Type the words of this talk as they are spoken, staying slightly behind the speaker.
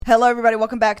Hello, everybody.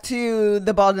 Welcome back to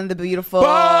The Bald and the Beautiful.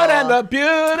 Bald and the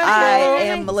Beautiful. I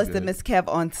am Melissa Miss Kev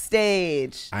on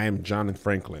stage. I am Jonathan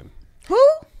Franklin. Who?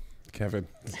 Kevin.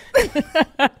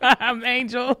 I'm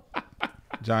Angel.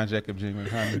 John Jacob Jingle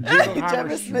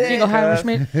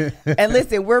Smith. And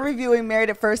listen, we're reviewing Married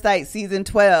at First Sight season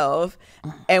 12,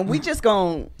 and we just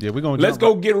gonna let's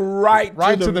go get right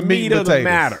to the meat of the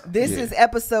matter. This is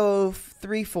episode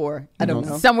 3-4. I don't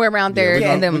know, somewhere around there.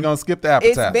 Yeah, we're gonna skip the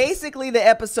appetizer. It's basically the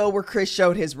episode where Chris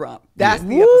showed his rump. That's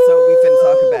the episode we finna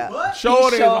talk about. What? Showed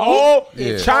his whole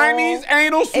Chinese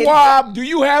anal swab. Do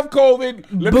you have COVID?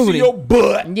 Let me see your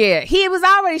butt. Yeah, he was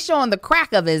already showing the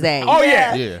crack of his ass. Oh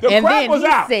yeah. Yeah. The And crack then was he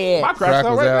out. said- My crack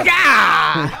was out.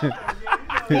 God.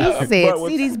 He said,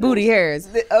 "See these booty hairs."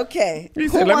 Okay. He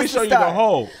said, "Let me show you the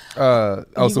hole."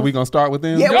 So we gonna start with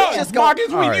them? Yeah, Yo, just Marcus,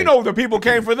 go. you know the people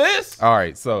came for this. All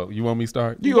right. So you want me to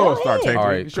start? You go start taking. All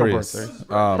right, It's your Chris.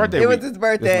 birthday. It was week. his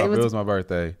birthday. It was my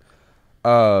birthday.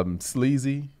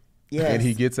 Sleazy. Yes. And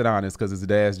he gets it honest because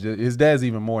his dad's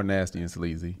even more nasty and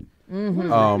sleazy.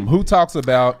 Mm-hmm. Who talks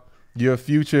about your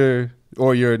future,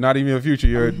 or your not even your future,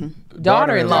 your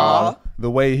daughter-in-law,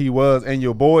 the way he was, and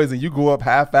your boys, and you go up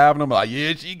high-fiving them like,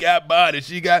 yeah, she got body,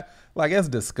 like, that's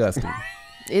disgusting.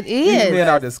 It These is. men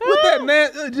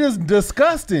are just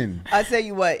disgusting. I tell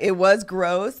you what, it was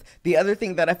gross. The other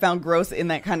thing that I found gross in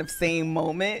that kind of same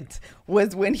moment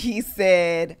was when he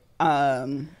said,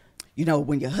 you know,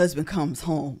 when your husband comes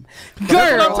home.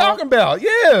 That's what I'm talking about.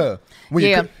 Yeah. When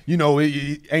Yeah.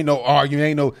 it ain't no argument,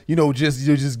 ain't no, you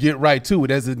just get right to it.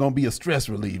 That's going to be a stress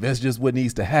relief. That's just what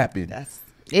needs to happen.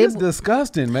 It's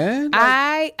disgusting, man.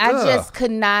 I just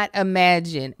could not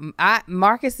imagine.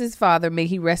 Marcus's father, may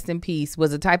he rest in peace,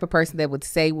 was the type of person that would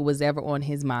say what was ever on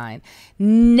his mind.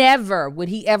 Never would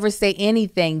he ever say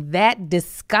anything that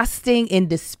disgusting and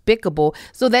despicable.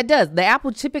 So the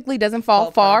apple typically doesn't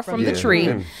fall far from the tree.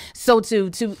 Mm-hmm. So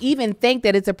to even think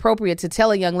that it's appropriate to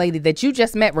tell a young lady that you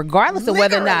just met, regardless of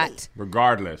whether or not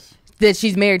that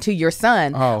she's married to your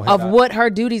son, what her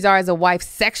duties are as a wife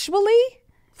sexually.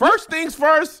 First things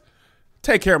first,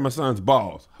 take care of my son's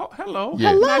balls. Hello. Yeah.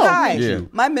 Hello. Hi, Yeah.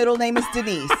 my middle name is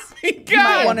Denise. You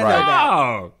might want to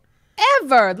know that.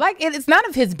 Ever. Like, it's none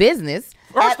of his business.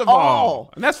 First At of all, all.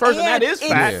 and that's first, and that is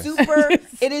it's fact.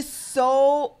 It is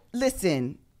so.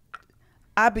 Listen,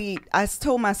 I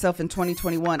told myself in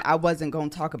 2021 I wasn't going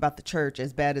to talk about the church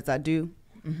as bad as I do.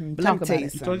 Mm-hmm. But let me tell you You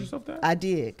something. told yourself that? I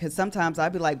did, because sometimes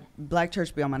I'd be like, black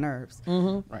church be on my nerves.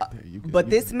 Mm-hmm. Right there,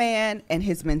 But this man and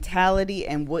his mentality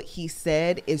and what he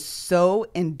said is so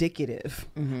indicative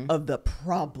of the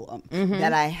problem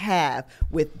that I have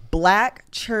with black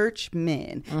church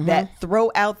men that throw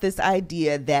out this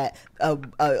idea that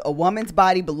a woman's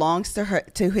body belongs to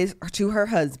her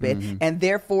husband, and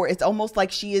therefore it's almost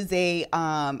like she is a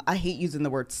I hate using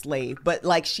the word slave, but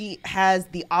like she has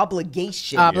the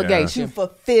obligation to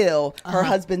fulfill her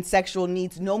husband's sexual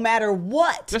needs no matter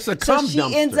what. Just a so cum she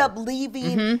dumpster. ends up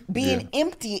leaving, being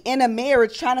empty in a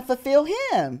marriage, trying to fulfill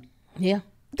him. Yeah.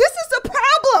 This is a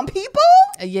problem, people.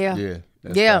 Yeah. Yeah.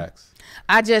 That's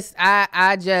facts.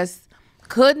 I just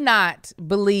could not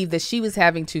believe that she was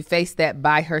having to face that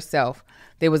by herself.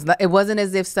 It wasn't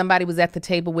as if somebody was at the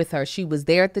table with her. She was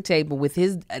there at the table with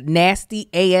his nasty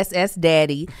ASS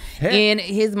daddy and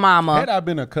his mama. Had I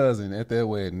been a cousin at their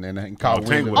wedding and caught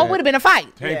wind of it would have been a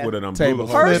fight. Tank with an Table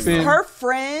umbrella. flipping. Her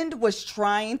friend was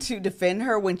trying to defend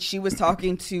her when she was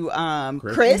talking to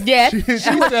Chris. Yes. She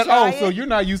said, "Oh, so you're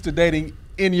not used to dating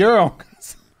in your own."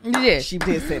 Yeah. She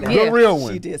did say that. Yeah. The real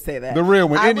one. She did say that. The real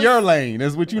one. In your lane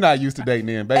is what you're not used to dating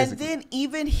in, basically. And then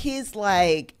even his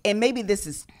like, and maybe this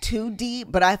is too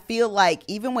deep, but I feel like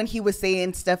even when he was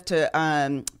saying stuff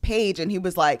to Paige and he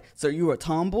was like, so you were a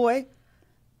tomboy?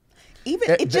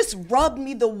 Even it just rubbed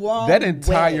me the wrong That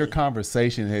entire way.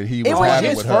 conversation that he was was having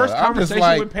his with first her, I'm just conversation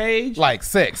like, with Paige? like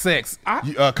sex, So you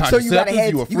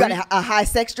contraceptives, you a you got freak? a high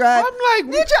sex drive? I'm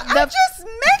like, Ninja, I just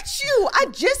met you. I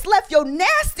just left your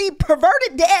nasty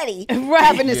perverted daddy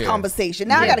having this Yeah. conversation.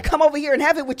 Now I got to come over here and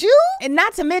have it with you? And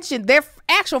not to mention, their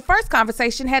actual first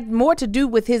conversation had more to do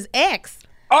with his ex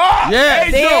Oh, Yeah.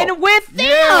 Angel. than with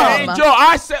them.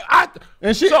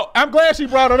 Angel, I'm glad she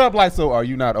brought it up. Like, so are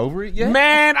you not over it yet?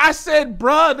 Man, I said,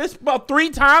 bruh, this about 3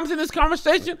 times in this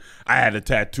conversation. I had a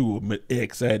tattoo of my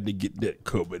ex. I had to get that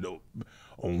covered up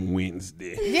on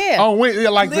Wednesday. Yeah. Oh,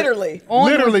 like Literally.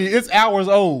 literally, it's hours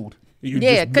old.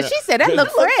 Yeah, because she said that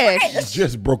looked fresh.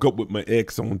 Just broke up with my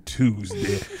ex on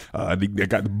Tuesday. I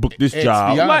got to book this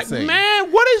job. I'm like, Ex-fiance.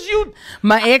 man, what is you?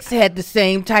 My ex had the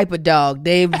same type of dog.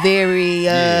 They very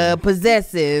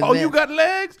possessive. Oh, you got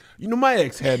legs? You know, my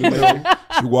ex had a little.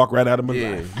 She walked right out of my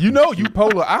life. You know, you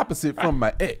polar opposite from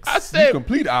my ex. I said, you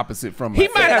complete opposite from my he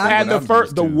ex. might have had the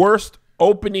worst. worst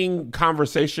opening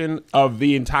conversation of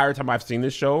the entire time I've seen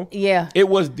this show. Yeah. It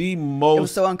was the most It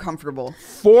was so uncomfortable.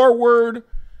 forward.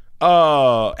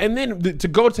 And then to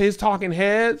go to his talking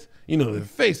heads, you know, the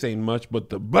face ain't much, but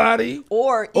the body.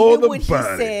 Or Oh, even the when body.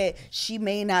 he said, she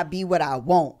may not be what I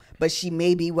want, but she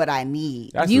may be what I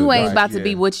need. That's You a- ain't right, about to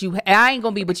be what you. I ain't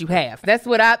gonna be what you have. That's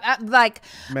what I like.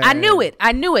 I knew it.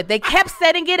 I knew it. They kept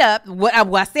setting it up.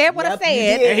 I said what I Yep, you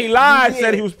said. did. And he lied, You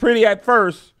said did. he was pretty at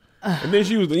first, and then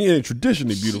she was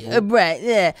traditionally beautiful. Right.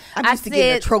 Yeah. I'm used to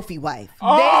getting a trophy wife.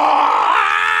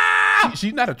 Oh!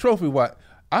 She's not a trophy wife.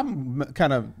 I'm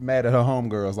kind of mad at her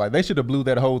homegirls. Like, they should have blew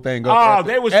that whole thing up. Oh, at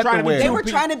the- they was at trying the to be wedding. They were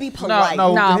trying to be No, polite.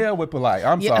 no, No. hell with polite.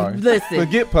 I'm Yeah, sorry. listen.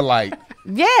 Forget polite.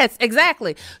 Yes,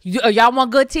 exactly. Y'all want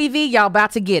good TV? Y'all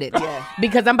about to get it. Yeah.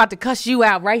 Because I'm about to cuss you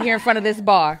out right here in front of this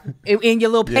bar in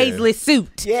your little paisley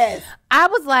suit. Yes. I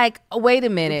was like, wait a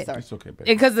minute. sorry. It's okay,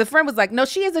 baby. Because the friend was like, no,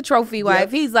 she is a trophy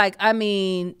wife. He's like, I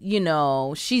mean, you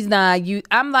know, she's not you.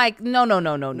 I'm like,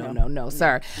 no,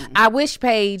 sir. I wish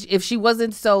Paige, if she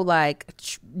wasn't so like,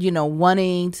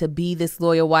 wanting to be this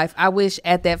loyal wife, I wish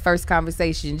at that first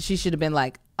conversation, she should have been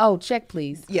like, oh, check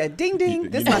please. Yeah, ding ding.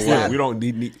 This You know my what? son. We don't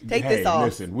need Take hey, this off.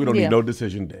 Listen, we don't Yeah. need no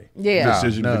decision day. Yeah.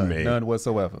 Decision none, been made. none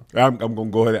whatsoever. I'm gonna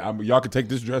go ahead. Y'all can take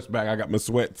this dress back. I got my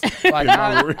sweats. Like,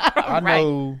 I Right.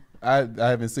 know I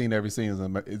haven't seen every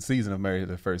season of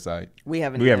Married at First Sight. We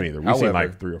haven't. we haven't either. We've seen However-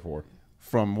 like 3 or 4.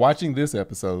 From watching this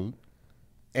episode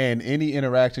and any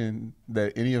interaction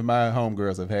that any of my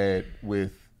homegirls have had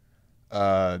with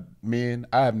men,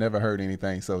 I have never heard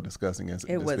anything so disgusting and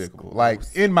It was despicable. gross. Like,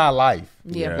 in my life.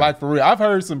 Yeah. Like, for real. I've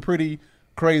heard some pretty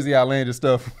crazy outlandish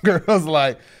stuff from girls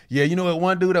like, yeah, you know what,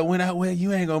 one dude I went out with,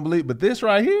 you ain't gonna believe, but this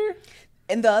right here,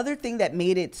 And the other thing that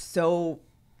made it so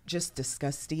just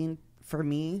disgusting for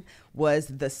me was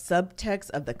the subtext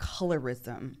of the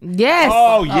colorism. Yes.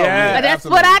 Oh, yeah. That's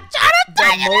what I try to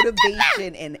tell you. The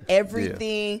motivation and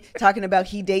everything, talking about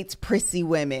he dates prissy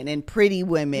women and pretty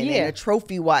women Yeah. and a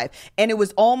trophy wife. And it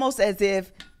was almost as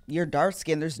if you're dark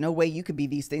skinned. There's no way you could be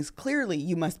these things. Clearly,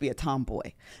 you must be a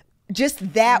tomboy.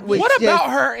 Just that was What just,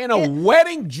 about her in a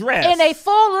wedding dress? In a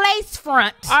full lace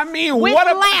front. I mean, with what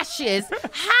about- lashes.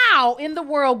 How in the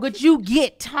world could you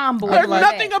get tomboy? There's like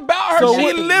nothing that? about her. So She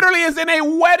what- literally is in a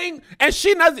wedding, and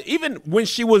she doesn't even when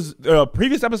she was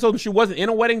previous episode. She wasn't in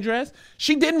a wedding dress.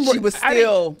 She didn't. She was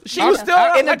still- She was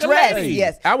still in a like dress, lady.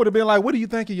 yes. I would have been like, what do you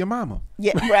think of your mama?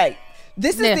 Yeah, right.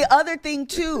 This is Yeah. the other thing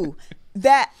too.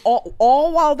 That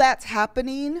all while that's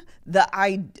happening,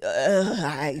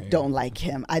 I don't like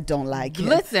him. I don't like him.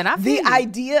 Listen, I the feel you.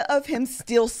 idea of him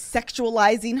still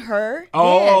sexualizing her.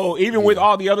 Oh, even with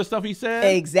all the other stuff he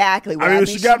said. Exactly. Well, I mean,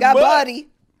 she got got butt. body.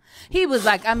 He was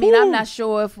like, I mean, I'm not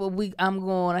sure if I'm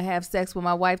going to have sex with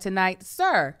my wife tonight.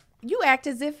 Sir, you act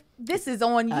as if this is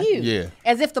on you. Yeah.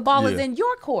 As if the ball is Yeah. in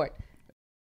your court.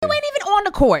 You ain't even on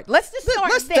the court. Let's just start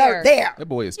Let's there. start there. That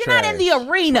boy is You're trash. not in the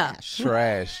arena.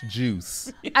 Trash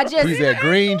juice. I just He's that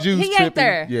green juice He ain't tripping.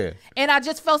 there. Yeah. And I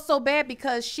just felt so bad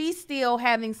because she's still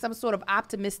having some sort of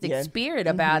optimistic Yeah. spirit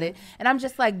about it, and I'm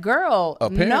just like, girl,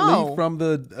 Apparently, no.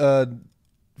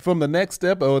 from the next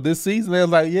step or this season, they was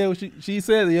like, yeah, she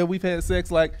said, yeah, we've had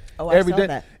sex like I every saw day.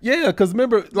 that. Yeah, because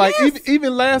remember, like Yes.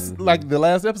 even last, like the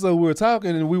last episode we were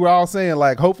talking, and we were all saying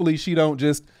like, hopefully she don't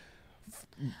just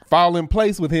fall in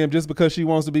place with him just because she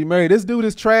wants to be married. This dude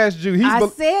is trash juice. I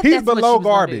said he's that's what below she was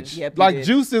gonna garbage. do. Yep, you Like did.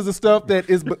 juice is the stuff that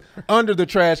is under the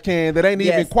trash can that ain't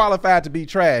even Yes. qualified to be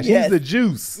trash. Yes. He's the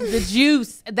juice. The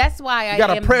juice. That's why I You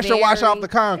gotta am pressure wash very- off the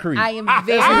concrete. I am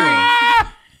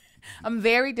I'm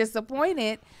very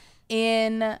disappointed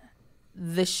in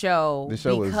the show, The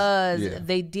show is- because yeah.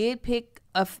 they did pick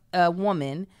a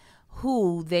woman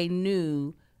who they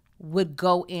knew would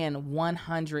go in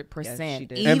 100%. Yes, she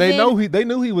did. And they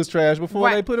knew he was trash before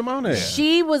Right. they put him on there.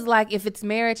 She was like, if it's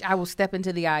marriage, I will step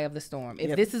into the eye of the storm.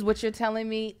 If this is what you're telling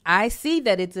me, I see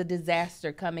that it's a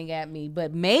disaster coming at me,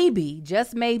 but maybe,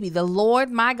 just maybe, the Lord,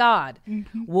 my God,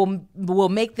 will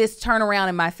make this turn around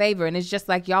in my favor. And it's just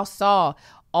like y'all saw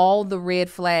all the red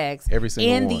flags Every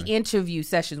single in one. the interview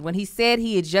sessions when he said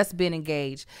he had just been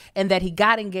engaged and that he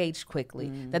got engaged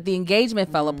quickly, that the engagement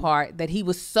fell apart, that he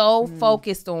was so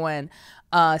focused on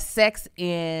sex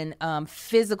and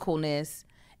physicalness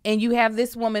And you have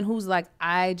this woman who's like,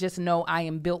 I just know I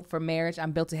am built for marriage.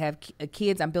 I'm built to have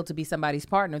kids. I'm built to be somebody's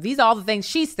partner. These are all the things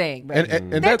she's saying.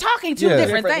 And they're talking two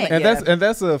different things. And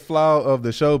that's a flaw of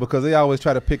the show, because they always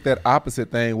try to pick that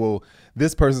opposite thing. Well,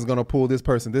 this person's going to pull this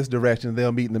person this direction.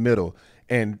 They'll meet in the middle.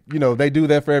 And, they do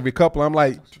that for every couple. I'm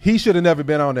like, he should have never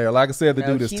been on there. Like I said, the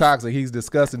dude is toxic. He's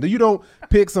disgusting. You don't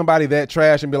pick somebody that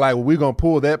trash and be like, well, we're going to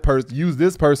pull that person, use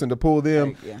this person to pull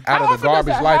them out of the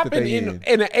garbage life that they in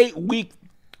an 8-week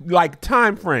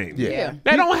time frame. Yeah.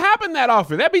 That don't happen that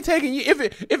often. That be taking you, if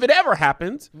it ever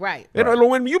happens. Right.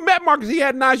 When you met Marcus, he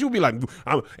had knives. You'll be like,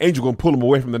 Angel gonna pull him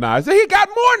away from the knives. He got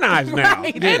more knives now.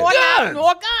 Right. And More guns.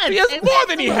 more guns. He has more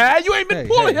than he had. You ain't been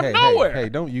pulling him nowhere. Hey,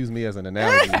 don't use me as an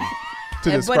analogy to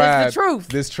But it's the describe truth.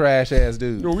 this trash ass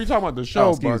dude. We talking about the show,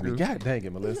 Excuse me. Marcus. God dang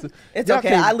it, Melissa. It's Y'all okay.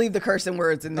 can't- I leave the cursing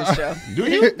words in this show. Do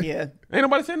you? Yeah. Ain't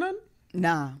nobody saying nothing?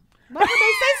 Nah. Why would they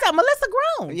say something? Melissa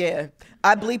grown. Yeah.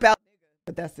 I bleep out,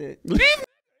 but that's it.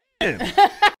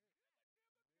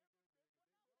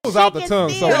 Goes out the tongue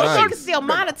so She nice. can still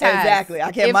monetize. Exactly.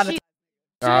 I can't If monetize.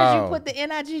 As soon as you Oh. put the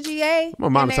NIGGA.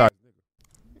 I'm gonna monetize.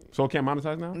 So it can't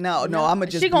monetize now? No, I'm going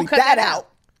to just She gonna bleep cut that that out.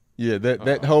 Yeah,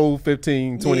 that whole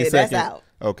 15, 20 Yeah, seconds. that's out.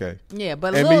 Okay. Yeah,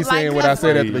 but And little, me saying what I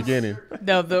said at the beginning.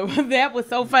 that was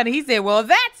so funny. He said, "Well,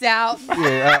 that's out."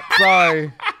 Yeah,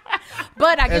 sorry.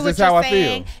 But I get That's what just how you're I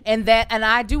saying, feel. and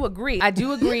I do agree. I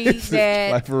do agree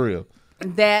that Like, for real.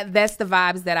 that's the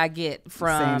vibes that I get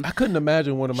from. I couldn't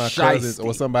imagine one of my cousins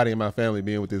or somebody in my family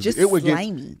being with this. Just it would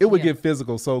slimy. get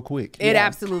physical so quick. It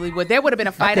absolutely would. There would have been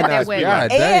a fight at that wedding. God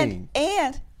dang.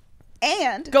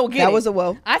 And Go get that it. was a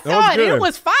woe. I saw it. good. It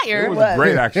was fire. It was What?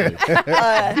 great, actually.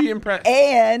 Be impressed.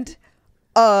 And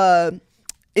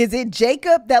is it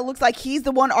Jacob that looks like he's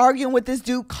the one arguing with this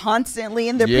dude constantly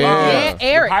in their Yeah, The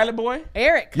Eric. pilot boy?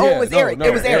 Eric. Oh, Yeah, it was no, Eric. no,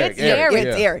 It was Eric. It's Eric.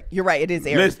 It's Eric. You're right. It is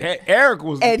Eric. Listen, Eric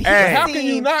was And he ass. How can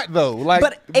you not though? Like,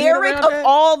 But being Eric around of that?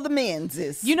 all the men's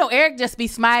is. You know, Eric just be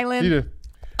smiling.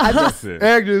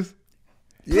 Eric just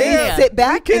Please Yeah. sit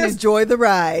back and enjoy the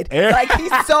ride. Eric- Like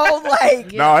he's so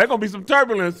like. No, there's gonna be some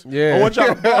turbulence. Yeah. I want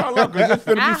y'all to buckle up because there's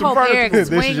gonna I be some hope Eric furniture. This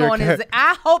is swing your on his.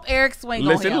 I hope Eric swing on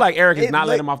Listen, him. like Eric is It not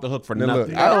letting look- him off the hook for Now, look,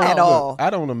 nothing. At all. I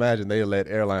don't imagine they let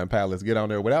airline pilots get on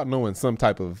there without knowing some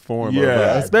type of form of,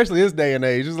 Yeah. especially this day and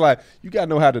age. It's like, you got to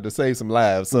know how to save some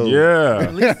lives. So Yeah.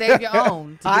 At least save your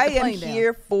own. to get I the am plane down.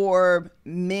 here for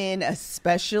men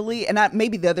especially, and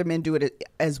maybe the other men do it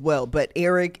as well, but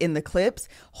Eric in the clips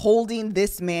holding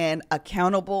this man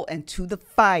accountable and to the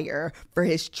fire for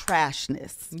his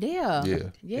trashness. Yeah. Yeah.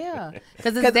 Yeah.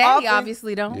 Because his 'Cause daddy often-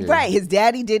 obviously don't. Yeah. Right, his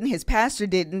daddy didn't, his pastor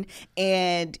didn't,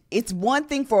 and it's one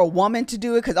thing for a woman to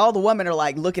do it because all the women are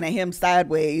like looking at him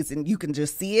sideways, and you can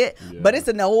just see it. But it's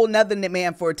a whole nother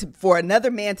man for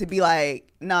another man to be like,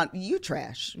 "Nah, you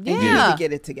trash. And you need Yeah. to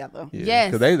get it together."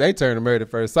 Yes. Because they turned the Married at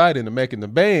First Sight into making the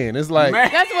band. It's like, Man.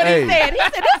 That's what Hey. he said. He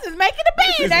said, "This is making the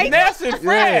band, It's ain't it?" Ness and yeah,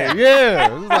 Fred.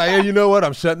 yeah. It's like, hey, you know what?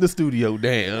 I'm shutting the studio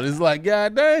down. It's like,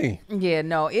 God dang. Yeah,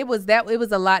 no, it was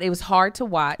a lot. It was hard to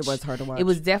watch. It was hard to watch. It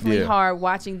was definitely Yeah. hard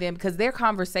watching them because their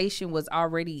conversation was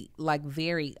already like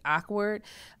very awkward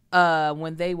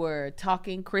when they were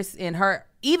talking. Chris and her,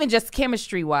 even just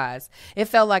chemistry wise, it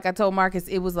felt like, I told Marcus,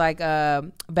 it was like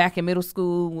back in middle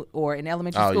school or in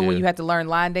elementary Oh, school when yeah. you had to learn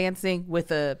line dancing with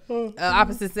the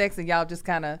opposite sex, and y'all just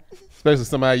kind of, Especially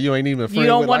somebody you ain't even a friend you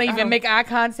don't with, want to like, even make eye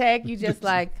contact. You just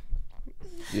like.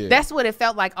 Yeah. That's what it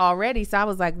felt like already. So I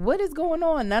was like, what is going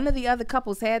on? None of the other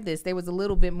couples had this. There was a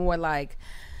little bit more like,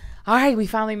 all right, we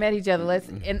finally met each other. Let's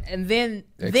and then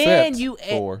Except you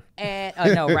for- add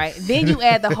no, right. Then you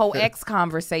add the whole ex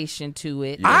conversation to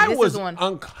it. I This was is on-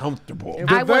 uncomfortable.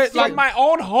 I was like too. my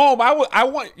own home. I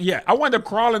wanted to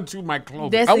crawl into my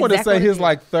clothes. That's I want to exactly say what it his is.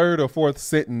 like third or fourth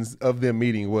sentence of them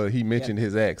meeting where he mentioned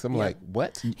his ex. I'm like,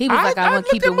 what? He was like, I want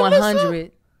to keep it looked at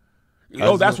 100.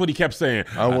 Oh, that's what he kept saying.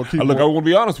 I wanna keep look, on- I want to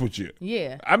be honest with you.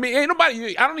 Yeah. I mean, ain't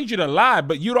nobody. I don't need you to lie,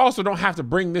 but you also don't have to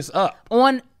bring this up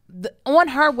On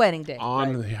her wedding day.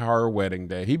 on her wedding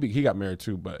day. He got married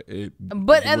too, but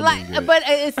But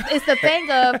it's the thing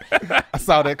of I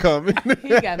saw that coming.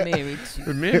 he got married.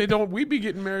 the men they don't. We be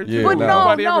getting married Yeah, too. But no.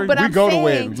 Nobody no, ever- but we I'm go to saying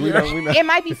weddings. We know. it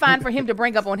might be fine for him to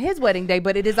bring up on his wedding day,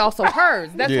 but it is also hers.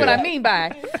 That's what Yeah. I mean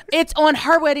by it's on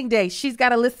her wedding day. She's got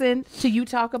to listen to you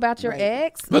talk about your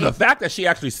ex. But the fact that she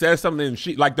actually says something, and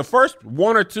she like the first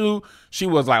one or two, she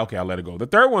was like, "Okay, I'll let it go." The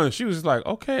third one, she was just like,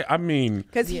 "Okay, I mean,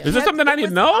 Because is there something I need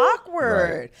to know?"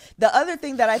 Awkward. The other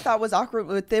thing that I thought was awkward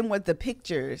with them was the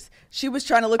pictures. She was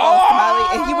trying to look all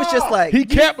smiley, and he was just like, He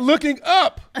kept looking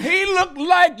up. He looked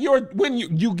like when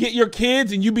you get your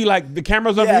kids and you be like, the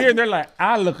camera's over Yeah. here, and they're like,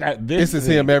 I look at this. This is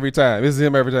him every time. This is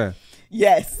him every time.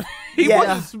 Yes. He Yes.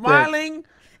 wasn't smiling.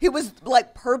 He was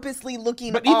like purposely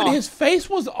looking But off. even his face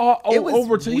was all It was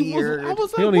over to weird. I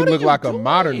was like, He don't what even are look you like a doing?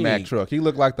 modern Mack truck. He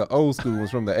looked like the old school ones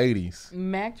from the 80s.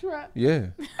 Mack truck. Yeah.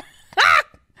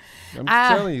 I'm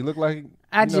telling you, he looked like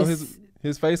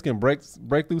his face can break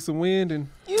through some wind and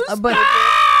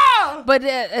But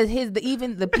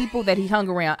even the people that he hung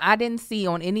around, I didn't see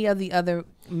on any of the other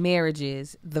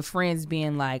marriages the friends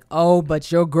being like, "Oh,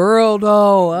 but your girl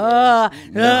though."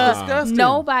 Disgusting.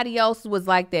 Nobody else was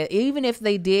like that. Even if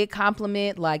they did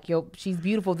compliment, like, "Yo, she's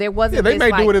beautiful," there wasn't. yeah, they this,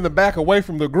 may like, do it in the back away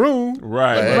from the groom.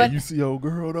 Right. Like, hey, But- you see old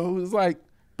girl though? It's like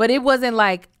but it wasn't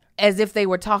like as if they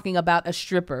were talking about a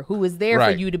stripper who is there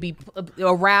Right. for you to be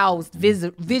aroused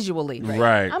visually.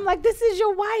 Right. I'm like, this is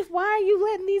your wife. Why are you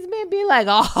letting these men be like,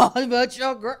 "Oh, but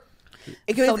your girl"?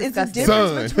 Because So it's a disgusting.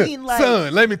 difference between like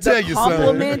son, let me tell the you, son.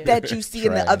 compliment that you see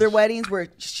in the Trash. other weddings where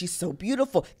she's so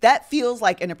beautiful. That feels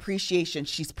like an appreciation.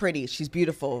 She's pretty. She's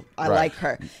beautiful. I Right. like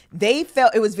her. They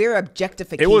felt it was very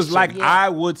objectification. It was like I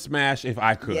would smash if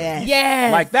I could. Yes.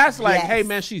 Yes. Like that's like, Yes. hey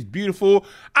man, she's beautiful.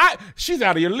 She's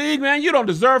out of your league, man. You don't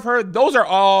deserve her. Those are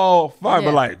all fine, Yeah.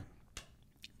 but like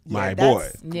my boy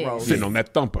that's Yeah. gross. sitting on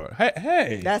that thumper.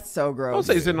 Hey, That's so gross.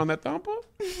 don't say sitting on that thumper.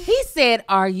 He said,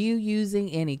 "Are you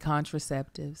using any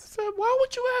contraceptives?" Said, why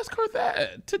would you ask her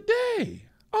that today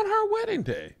on her wedding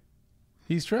day?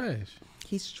 He's trash.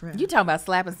 He's trash. You talking about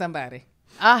slapping somebody?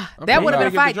 That would have he's been a gotta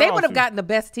get fight. the They jaw would have off gotten the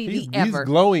best TV He's ever.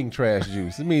 glowing trash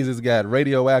juice. It means it's got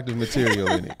radioactive material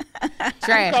in it.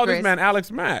 Trash, Call this Chris. man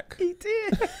Alex Mack. He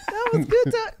did. That was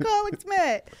good to call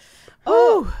Matt.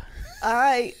 Oh,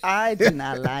 I do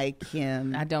not like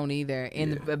him. I don't either.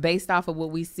 And based off of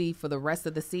what we see for the rest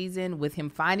of the season, with him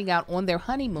finding out on their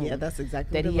honeymoon, Yeah, that's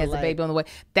exactly that what he it has a looked baby like. on the way.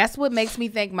 That's what makes me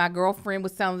think my girlfriend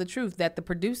was telling the truth. That the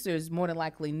producers more than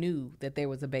likely knew that there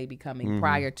was a baby coming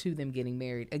prior to them getting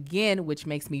married. Again, which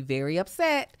makes me very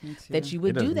upset that you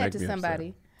would It do doesn't that make to me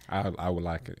somebody. upset. I would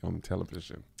like it on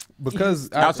television.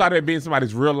 Because Outside of it being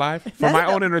somebody's real life, for That's my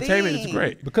the own entertainment, it's thing.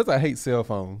 great. because I hate cell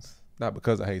phones. Not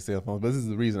because I hate cell phones, but this is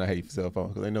the reason I hate cell phones,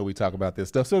 because they know we talk about this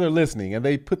stuff. So they're listening, and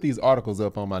they put these articles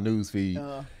up on my news feed.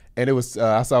 And it was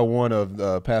I saw one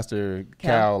of Pastor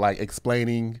Cal like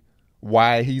explaining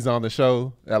why he's on the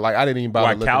show. Like I didn't even bother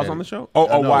Why looking Cal's at on it. the show?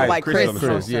 Oh, No, why Why Chris is on the show?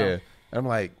 Chris, yeah. And I'm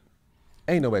like,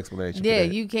 ain't no explanation. Yeah, for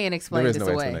that. you can't explain There is this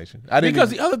no away. explanation. I didn't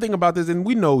Because even- the other thing about this, and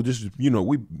we know just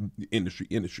we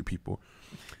industry people,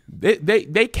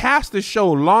 they cast the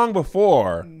show long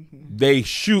before they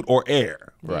shoot or air.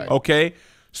 Right. Okay.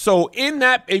 So in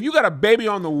that, if you got a baby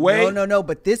on the way, No,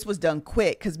 but this was done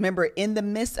quick because remember, in the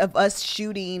midst of us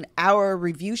shooting our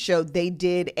review show, they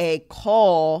did a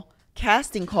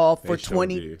casting call for They sure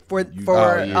 20 did. for You-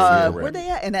 for Oh, yeah, where right. they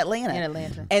at in Atlanta. In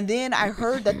Atlanta. And then I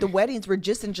heard that the weddings were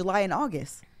just in July and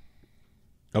August.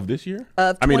 of this year,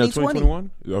 Of I mean, of 2020.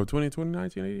 2021, of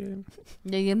 2019,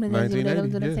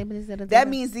 That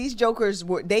means these jokers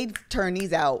they turned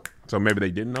these out. So maybe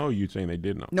they didn't know. Or you saying they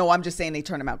did know? No, I'm just saying they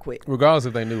turned them out quick. regardless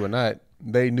if they knew or not,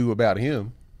 they knew about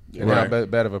him and how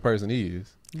Right. bad of a person he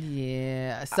is,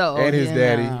 Yeah. So and his you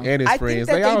daddy know. and his I friends. think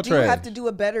that They all they do trash. have to do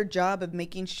a better job of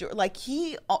making sure, like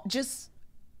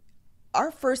our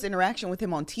first interaction with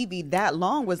him on TV that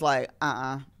long was like,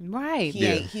 Right. he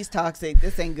ain't, he's toxic.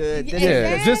 This ain't good. This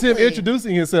Yeah, ain't just him Exactly.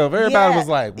 introducing himself. Everybody Yeah, was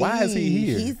like, "Why is he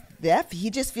here?" He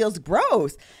just feels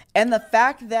gross, and the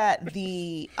fact that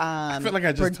the I feel like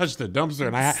I just touched the dumpster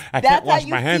and I That's can't how wash you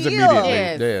my hands feel. immediately.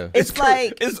 Yes. Yeah. it's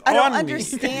like it's I don't on me.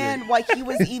 understand why he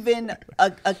was even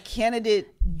a candidate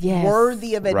Yes.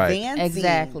 worthy of Right. advancing.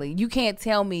 Exactly. You can't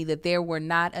tell me that there were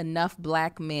not enough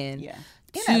black men. Yeah.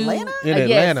 In to- Atlanta? In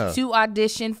yes, Atlanta. to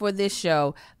audition for this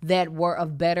show that were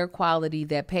of better quality.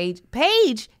 That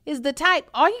Paige is the type.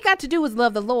 All you got to do is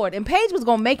love the Lord, and Paige was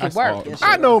gonna make it That's work. all.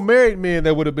 I know married men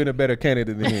that would have been a better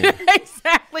candidate than him.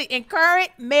 Exactly. In current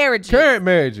marriages, Current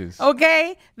marriages.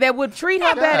 okay, that would treat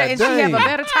her better and she have a dang.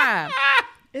 better time.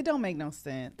 It don't make no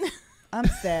sense. I'm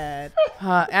sad.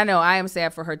 I know I am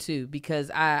sad for her too,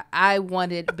 because I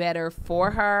wanted better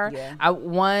for her.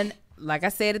 Yeah. Like I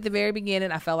said at the very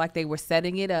beginning, I felt like they were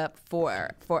setting it up for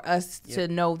us to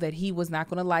know that he was not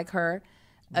going to like her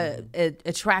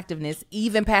attractiveness.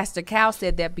 Even Pastor Cal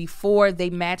said that before they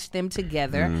matched them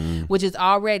together, which is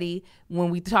already, when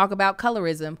we talk about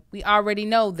colorism, we already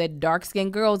know that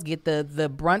dark-skinned girls get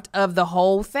the brunt of the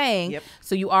whole thing. Yep.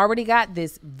 So you already got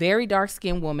this very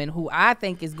dark-skinned woman who I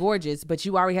think is gorgeous, but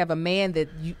you already have a man that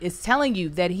is telling you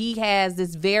that he has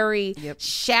this very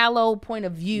shallow point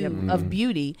of view of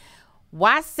beauty.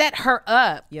 Why set her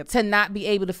up to not be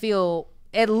able to feel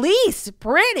at least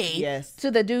pretty Yes.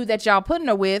 to the dude that y'all putting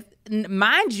her with?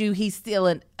 mind you, he's still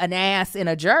an ass and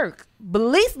a jerk. But at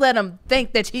least let him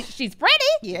think that she's pretty.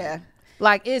 Yeah.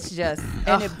 Like, it's just.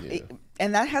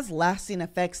 And that has lasting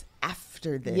effects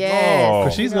after this. Yes.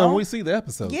 Because she's going to see the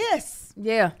episode. Yes.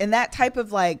 Yeah. And that type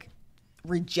of like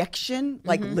rejection,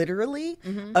 like literally,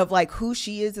 of like who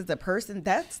she is as a person,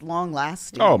 that's long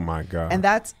lasting. Oh my God. And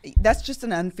that's just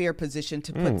an unfair position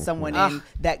to put someone in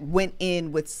that went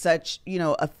in with such,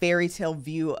 a fairy tale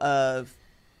view of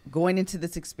going into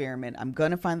this experiment. I'm going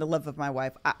to find the love of my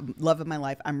life.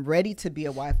 I'm ready to be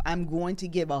a wife. I'm going to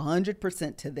give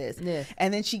 100% to this. Yeah.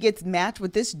 And then she gets matched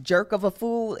with this jerk of a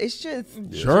fool. It's just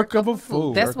jerk of a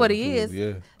fool. That's what he is.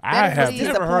 Yeah. I have he's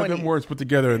never heard them words put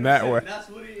together in that way. That's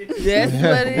what it is. That's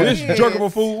what it is. This jerk of a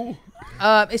fool.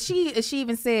 She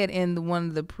even said in one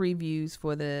of the previews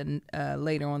for the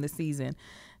later on the season,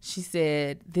 she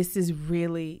said, "This is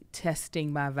really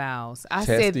testing my vows." I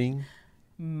said,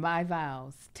 my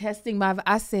vows, testing my.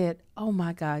 I said, "Oh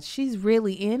my God, she's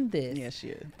really in this." yeah, she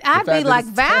is. I'd be like,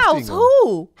 "Vows?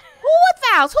 Who? What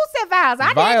vows? Who said vows?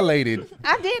 I Violated. didn't.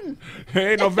 I didn't."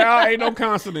 Ain't no vowel, ain't no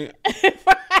consonant.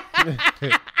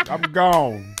 I'm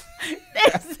gone.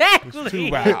 Exactly. Two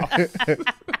vowels.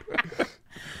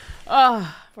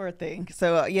 Poor thing.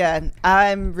 So yeah,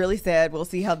 I'm really sad. We'll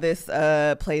see how this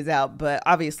plays out. But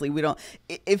obviously, we don't.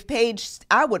 If Paige,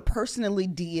 I would personally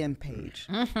DM Paige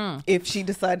if she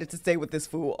decided to stay with this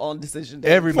fool on decision day.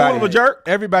 Everybody, Fool of a jerk.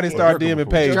 Everybody start Jerk of a DMing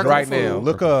fool. Paige Jerk of a right fool. now.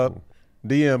 Look up,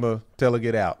 DM her, tell her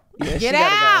get out. Yeah, she Get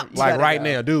gotta out. go. She Like gotta right go.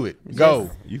 now, do it. Go.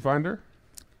 You find her?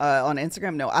 On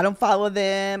Instagram, no, I don't follow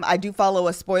them. I do follow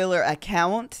a spoiler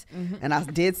account, and I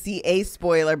did see a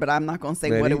spoiler, but I'm not gonna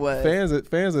say Man, what these it was.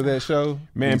 fans of that show,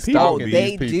 Man, be people stalking be-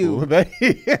 They these do. people.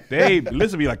 They They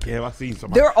listen to me like, yeah, I seen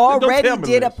somebody. They're Don't already tell me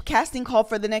did a this. casting call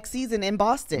for the next season in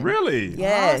Boston. Really?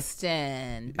 Yes.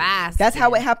 Boston. That's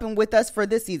how it happened with us for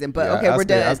this season. But Yeah, okay, we're I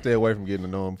done. stay away from getting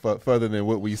to know them further than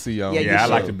what we see on. Yeah, Yeah, I you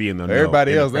like should. to be in the know.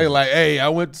 Everybody In the else, they face. like, hey, I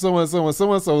went to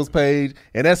so-and-so's page,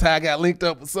 and that's how I got linked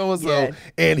up with so-and-so. Yeah.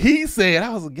 And he said, I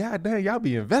was like, God damn, y'all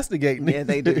be investigating. Yeah,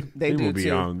 they do. They People do be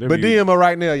too. on. They But be- DM her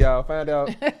right now, y'all. Find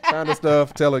the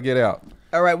stuff, tell her get out.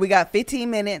 All right, we got 15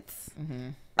 minutes.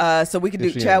 So we could do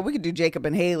If she Chad. ain't. We could do Jacob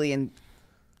and Haley in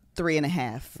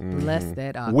 3.5. Bless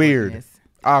that awkwardness. Weird.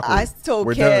 Awkward. I told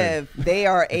We're Kev done. they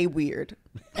are a weird.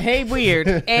 Hey, weird.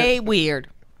 Hey, weird.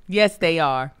 Yes, they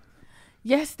are.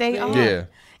 Yes, they are. Yeah.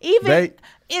 Even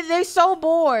if they're so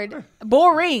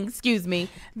boring, excuse me,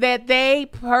 that they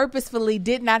purposefully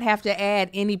did not have to add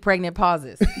any pregnant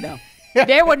pauses. No.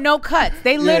 There were no cuts.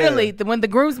 They literally, when the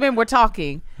groomsmen were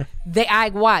talking, I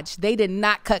watched. They did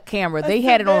not cut camera. They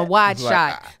had it on a wide It's like,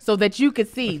 shot so that you could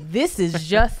see this is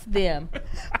just them.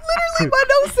 Literally, my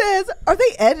note says, are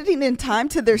they editing in time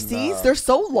to their scenes? They're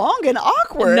so long and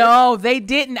awkward. No, they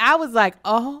didn't. I was like,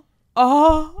 oh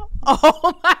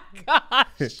my gosh.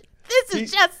 This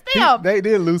is just them. They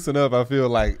did loosen up, I feel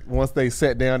like, once they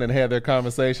sat down and had their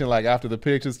conversation, like after the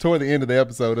pictures. Toward the end of the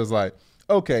episode, it was like,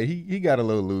 okay, he got a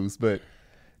little loose, but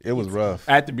it was rough.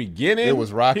 At the beginning, It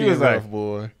was rocky he was and rough, like,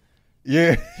 boy.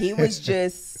 Yeah. He was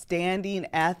just standing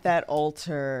at that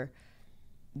altar,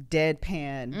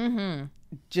 deadpan.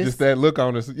 Just that look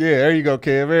on us. Yeah, there you go,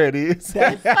 Kev. There it is.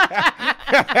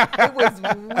 It was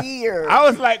weird. I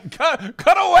was like, cut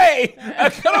away,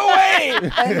 cut away.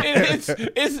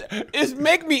 It's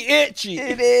make me itchy.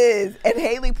 It is. And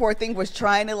Haley, poor thing, was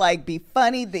trying to like be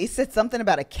funny. They said something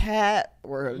about a cat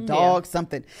or a dog,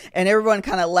 something. And everyone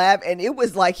kind of laughed. And it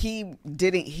was like he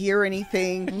didn't hear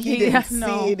anything. He didn't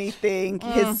see anything.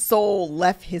 His soul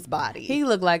left his body. He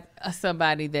looked like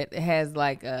somebody that has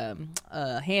like a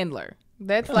handler.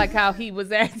 That's like how he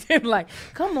was acting. Like,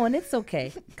 come on, it's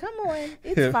okay. Come on,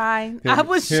 it's fine. I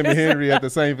was him just and Henry at the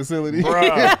same facility.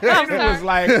 Bruh. He was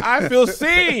like, I feel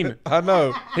seen. I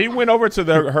know. He went over to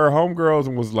her homegirls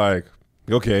and was like,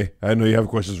 okay, I know you have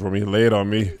questions for me. Lay it on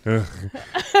me.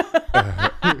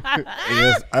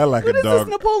 Yes, I like What a is dog.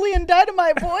 this Napoleon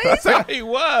Dynamite voice? That's how he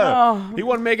was. He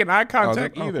wasn't making eye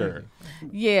contact okay. either.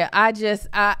 Yeah,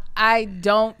 I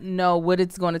don't know what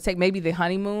it's going to take. Maybe the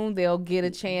honeymoon, they'll get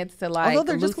a chance to like. Although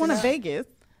they're just loosen going to up. Vegas.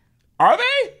 Are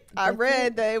they? I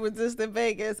read that it was just in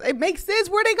Vegas. It makes sense.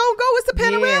 Where they gonna go? It's a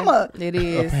panorama. Yeah, it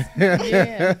is.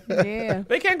 yeah.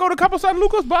 They can't go to Capo San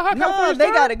Lucas, Baja No, California. they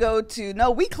Star? got to go to.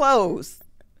 No, we close.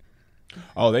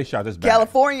 Oh, they shot this back.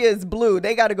 California is blue.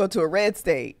 They got to go to a red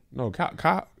state. No,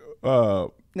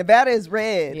 Nevada is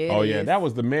red. Yeah, oh it yeah, is. that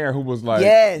was the mayor who was like,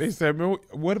 Yes. they said, man,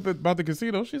 what about the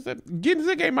casino? She said, getting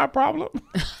sick ain't my problem.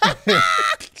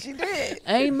 She did.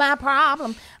 Ain't my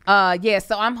problem. Yeah,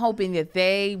 so I'm hoping that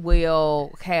they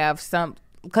will have some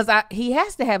because he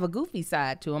has to have a goofy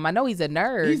side to him. I know he's a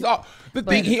nerd. He's all, the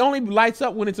thing. He only lights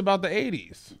up when it's about the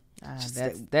 80s.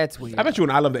 That's weird. I bet you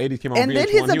when I Love the 80s came on, And VH1, then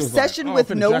his he was like, obsession "Oh,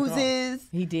 with I'm finna jack off." noses.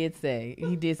 He did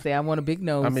say, I want a big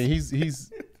nose. I mean, he's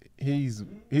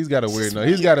got a weird nose.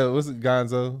 He's got a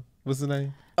Gonzo? What's his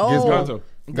name? Oh. Gizmo?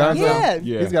 Gonzo.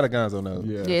 Yeah. He's got a Gonzo nose.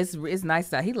 Yeah. yeah, it's nice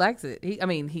that he likes it.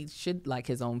 He should like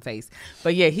his own face,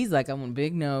 but yeah, he's like, I want a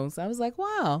big nose. I was like,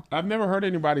 wow. I've never heard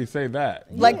anybody say that.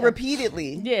 Like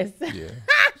repeatedly. Yes. Yeah.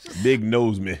 Big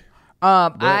nose me.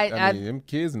 But, I mean, them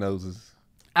kids' noses.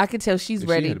 I could tell she's If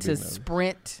she ready had a to big nose.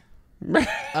 sprint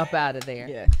up out of there.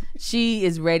 Yeah. She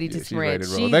is ready to Yeah, she's sprint. ready to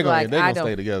roll. She's They like, gonna I stay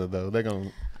don't, together though. They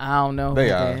gonna. I don't know. They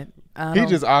about are. that. I He don't-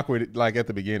 just awkward like at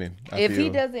the beginning. if he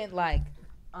doesn't like,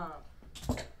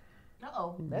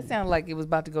 that sounded like it was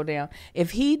about to go down.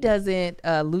 If he doesn't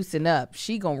loosen up,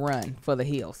 she gonna run for the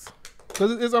hills.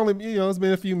 Because it's only it's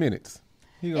been a few minutes.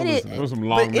 He gonna It listen is- up. There was some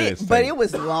long minutes. But it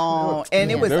was long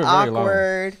and it was They were very long.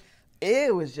 awkward.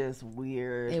 It was just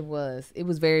weird. It was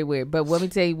very weird. But let me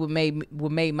tell you what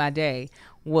made my day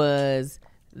was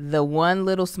the one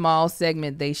little small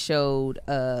segment they showed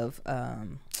of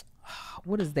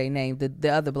what is their name? The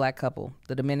other black couple,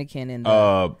 the Dominican and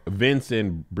the Vince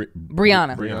and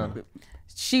Brianna.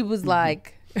 She was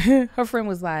like, her friend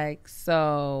was like,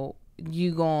 so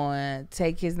you gonna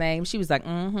take his name? She was like,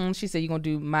 mm-hmm. She said, you gonna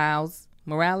do Miles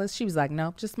Morales? She was like,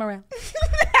 no, just Morales.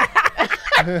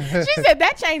 She said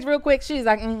that changed real quick. She was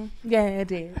like, yeah, it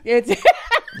did. It did.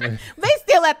 They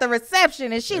still at the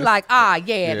reception, and she like,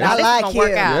 yeah, now I this like gonna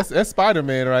work him. out. That's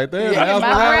Spider-Man right there. Yeah, Miles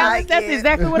Miles Morales. Morales, like that's it.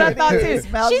 exactly what I thought too. It's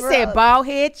Miles She said Morales. bald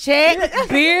head check,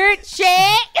 beard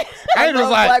check. I was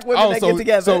love like, black women oh, that so, get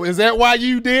together. so is that why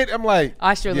you did? I'm like,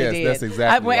 I surely yes, did. that's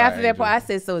exactly why. After that part, I Angel.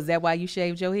 said, so is that why you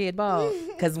shaved your head bald?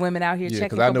 Because women out here Yeah,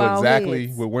 checking because for I know bald exactly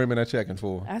heads. what women are checking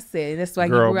for. I said, that's why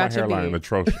Girl, you grew my out your hairline beard.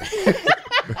 atrocious.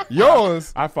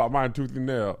 Yours? I fought mine tooth and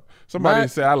nail. Somebody My-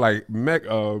 said I like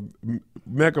Megamind,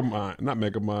 not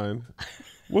Megamind.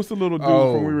 What's the little dude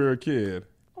Oh. from when we were a kid?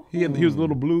 He was a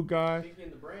little blue guy.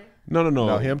 No.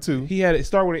 No, him too. He had it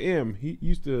start with an M. He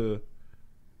used to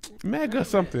Mega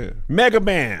something. Mega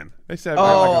Man. They said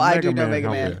Oh, like a I do know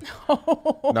Mega helmet.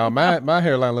 Man. No, my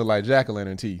hairline looked like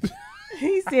jack-o'-lantern teeth.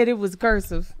 He said it was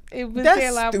cursive. It was That's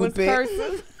hairline was stupid.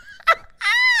 cursive.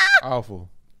 Awful.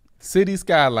 City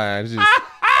skyline. Just,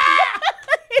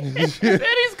 City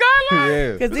Skyline.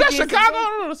 yeah. Because Is that Chicago? I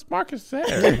don't know. That's Marcus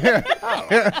said.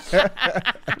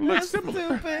 Looks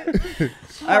similar.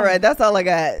 All right, that's all I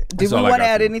got. Did That's we all I want to got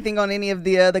add for you. anything on any of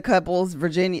the other couples?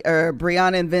 Virginia or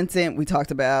Brianna and Vincent, we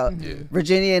talked about.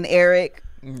 Virginia and Eric,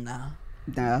 No.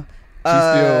 no. She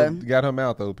still got her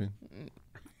mouth open.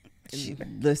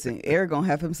 Listen, Eric gonna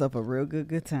have himself a real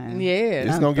good time. Yeah.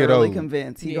 It's I'm gonna get thoroughly old.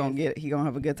 convinced he Yes. gonna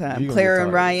have a good time. He gonna Claire get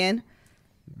and tired. Ryan,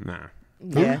 Nah.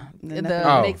 yeah, The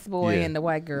Oh, mixed boy yeah. and the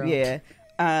white girl. yeah.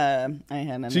 I ain't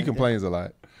had nothing. She like that. complains a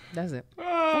lot. That's it.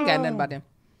 I ain't got nothing about them.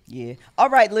 Yeah. All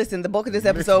right. Listen, the bulk of this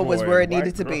episode was boy where it and white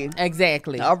needed to be.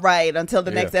 Exactly. All right. Until the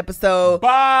Yeah. next episode.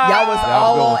 Bye. Y'all was Y'all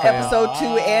all go, on fam. episode 2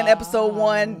 and episode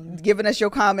 1, giving us your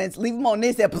comments. Leave them on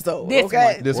this episode. This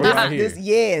okay. one. This one right here. This,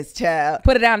 yes, child.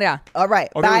 Put it down there. All right.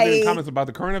 Oh, there was any Bye. comments about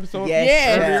the current episode? Yes.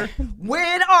 Yes. child.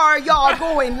 When are y'all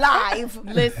going live?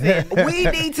 Listen, We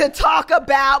need to talk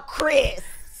about Chris.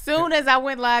 soon as I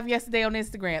went live yesterday on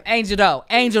Instagram, Angel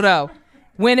though.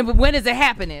 When is it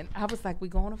happening? I was like, we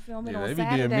going to film it Yeah, on they be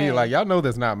Saturday. getting me like, y'all know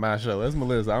that's not my show. That's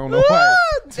Melissa. I don't know why.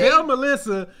 Tell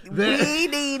Melissa that. We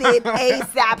need it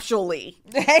ASAPually.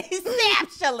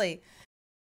 Actually.